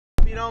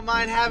you don't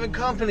mind having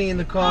company in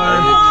the car.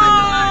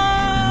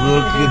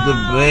 Look at the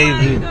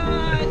baby.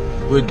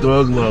 We're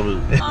dog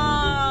lovers.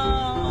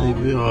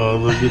 Oh,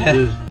 look at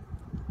this.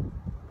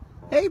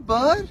 Hey,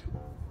 bud.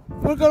 You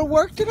want to go to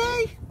work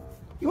today?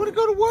 You want to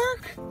go to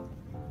work?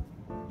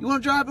 You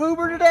want to drive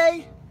Uber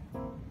today?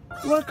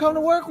 You want to come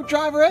to work with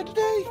Driver Ed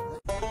today?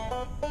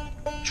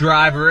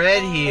 Driver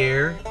Ed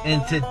here,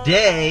 and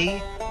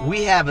today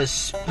we have a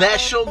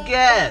special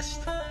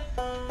guest.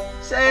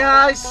 Say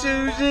hi,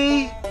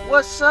 Susie.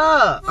 What's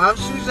up? I'm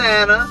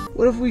Susanna.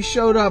 What if we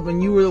showed up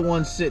and you were the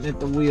one sitting at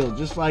the wheel,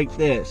 just like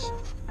this?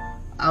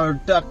 I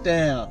would duck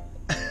down.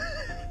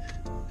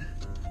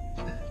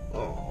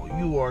 Oh,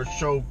 you are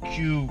so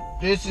cute.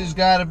 This has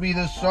got to be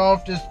the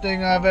softest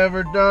thing I've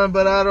ever done,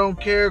 but I don't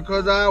care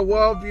because I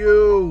love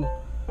you.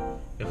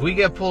 If we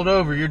get pulled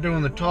over, you're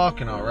doing the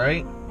talking, all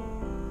right?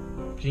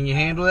 Can you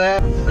handle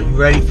that? Are you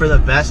ready for the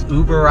best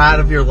Uber ride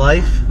of your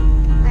life?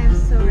 I am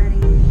so ready.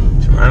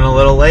 It's running a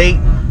little late.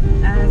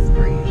 As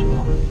per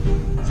usual.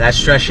 Does that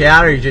stress you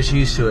out, or are you just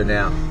used to it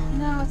now?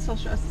 No, it still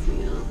stresses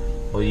me out.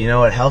 Well, you know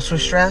what helps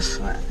with stress?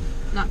 What?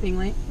 Not being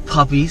late?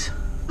 Puppies.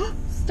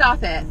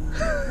 Stop it.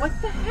 What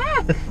the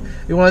heck?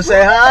 You want to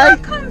say hi? Where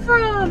did that come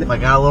from? I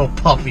got a little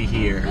puppy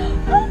here.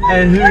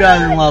 And who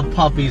doesn't love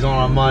puppies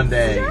on a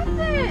Monday? Stop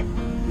it.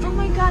 Oh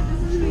my god,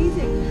 this is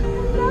amazing.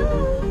 Hello.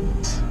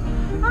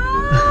 Oh,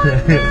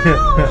 no.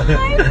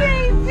 Hi,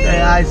 baby. Say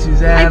hi,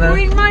 Susanna. I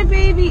bring my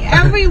baby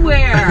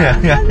everywhere.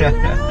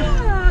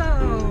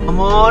 Hello. Come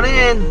on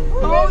in.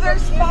 Oh,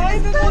 there's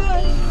 5 of us.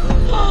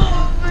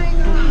 Oh my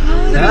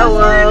god.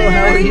 Hello,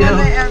 how are you?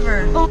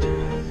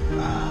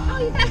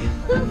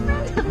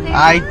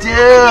 I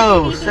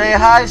do. Say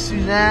hi,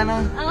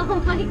 Susanna. Oh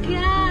my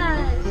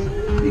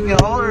gosh. You can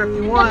hold her if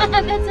you want.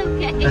 That's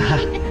okay.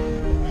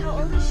 How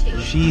old is she?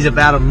 She's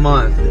about a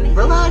month.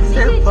 Relax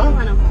there, Maybe I do pup.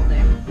 want to hold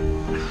her.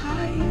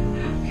 Hi.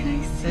 Can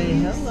I Say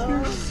hello.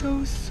 You're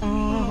so sweet.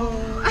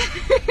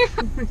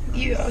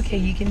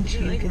 You can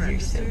chew because you're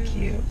so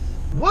cute.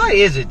 Why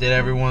is it that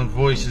everyone's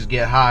voices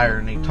get higher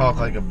and they talk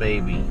like a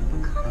baby?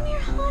 Come here,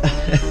 honey.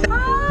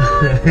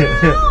 Oh,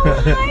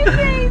 hi,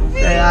 baby.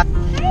 Say hi.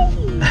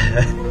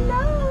 Hello.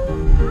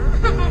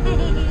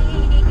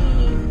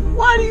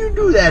 Why do you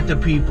do that to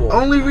people?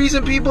 Only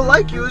reason people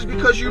like you is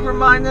because you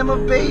remind them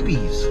of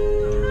babies.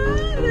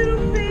 Hi, little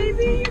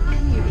baby.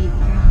 Come here, baby.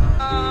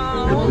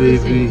 Oh,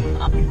 Baby.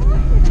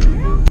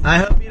 I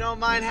hope you don't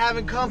mind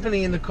having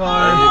company in the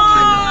car.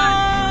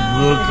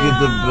 Look at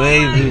the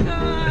baby.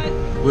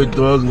 We're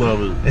dog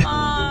lovers.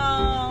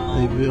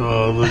 Oh,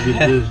 look at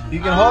this. You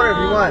can hold her if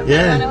you want.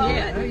 Yeah.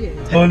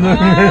 Oh, no.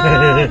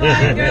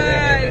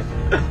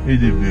 Hey,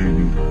 the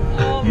baby.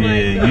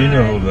 Yeah, you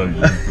know who loves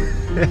you.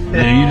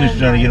 Yeah, you just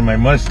trying to get in my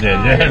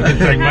mustache. Yeah,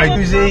 it's like my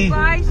Susie.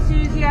 Bye,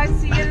 Susie. I'll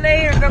see you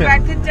later. Go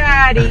back to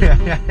Daddy.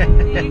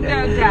 Here you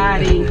go,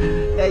 Daddy.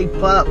 Hey,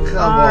 pup, come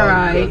All on.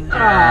 right. Oh,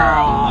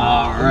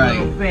 All right.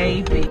 little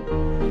baby.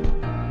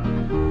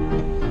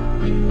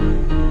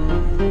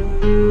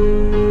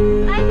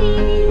 Hi,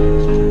 baby.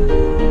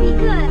 Be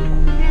good,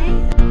 okay?